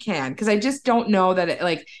while you can, because I just don't know that it,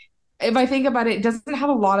 like, if I think about it, it doesn't have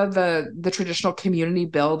a lot of the traditional community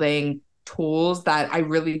building tools that I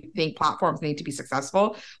really think platforms need to be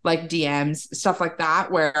successful, like DMs, stuff like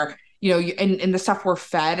that, where, you know, and the stuff we're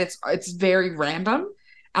fed, it's very random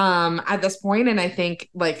at this point. And I think,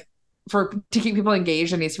 like, to keep people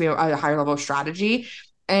engaged, there needs to be a higher level of strategy.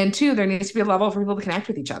 And 2, there needs to be a level for people to connect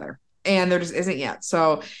with each other. And there just isn't yet.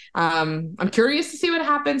 So I'm curious to see what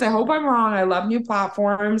happens. I hope I'm wrong. I love new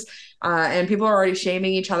platforms. And people are already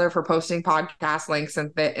shaming each other for posting podcast links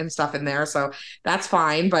and stuff in there. So that's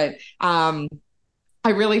fine. But I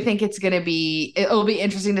really think it'll be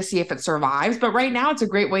interesting to see if it survives. But right now, it's a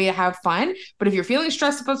great way to have fun. But if you're feeling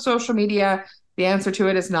stressed about social media, the answer to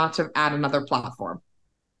it is not to add another platform.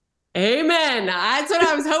 Amen. That's what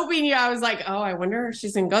I was hoping. I was like, oh, I wonder if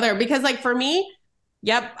she's going to go there. Because like for me,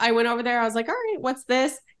 yep, I went over there. I was like, all right, what's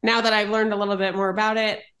this? Now that I've learned a little bit more about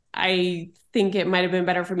it, I think it might have been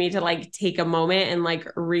better for me to like take a moment and like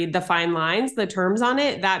read the fine lines, the terms on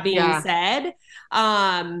it. That being said,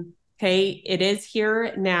 okay, it is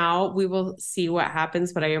here now. We will see what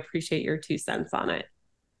happens, but I appreciate your 2 cents on it.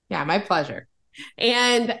 Yeah, my pleasure.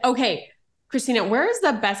 And okay, Kristina, where is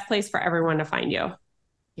the best place for everyone to find you?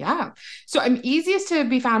 Yeah. So I'm easiest to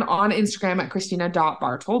be found on Instagram at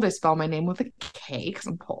Kristina.Bartold. I spell my name with a K because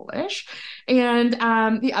I'm Polish. And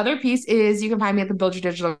the other piece is you can find me at the Build Your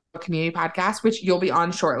Digital Community podcast, which you'll be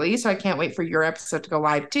on shortly. So I can't wait for your episode to go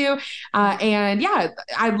live too. And yeah,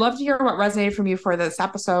 I'd love to hear what resonated from you for this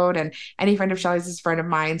episode. And any friend of Shelly's is a friend of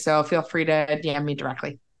mine. So feel free to DM me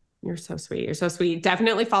directly. You're so sweet. You're so sweet.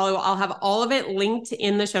 Definitely follow. I'll have all of it linked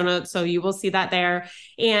in the show notes. So you will see that there.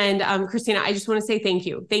 And Kristina, I just want to say thank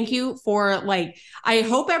you. Thank you for I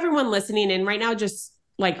hope everyone listening in right now just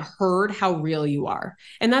like heard how real you are.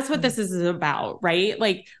 And that's what this is about, right?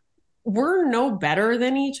 Like we're no better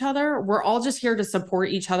than each other. We're all just here to support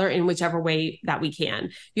each other in whichever way that we can.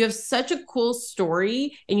 You have such a cool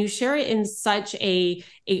story and you share it in such a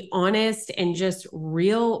honest and just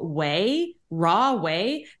real way, raw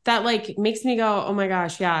way that like makes me go, oh my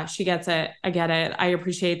gosh, yeah, she gets it. I get it. I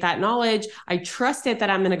appreciate that knowledge. I trust it that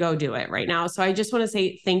I'm going to go do it right now. So I just want to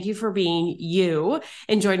say thank you for being you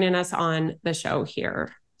and joining us on the show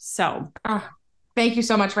here. So thank you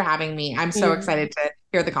so much for having me. I'm so excited to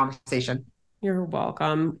hear the conversation. You're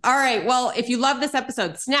welcome. All right. Well, if you love this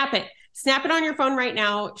episode, snap it on your phone right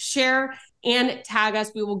now, share and tag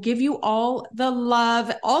us. We will give you all the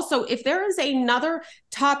love. Also, if there is another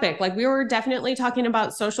topic, like we were definitely talking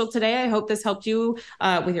about social today, I hope this helped you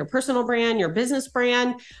with your personal brand, your business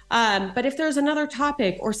brand. But if there's another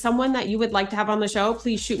topic or someone that you would like to have on the show,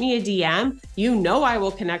 please shoot me a DM. You know, I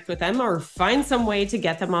will connect with them or find some way to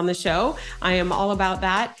get them on the show. I am all about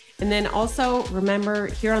that. And then also remember,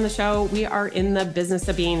 here on the show, we are in the business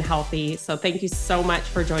of being healthy. So thank you so much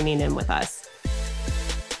for joining in with us.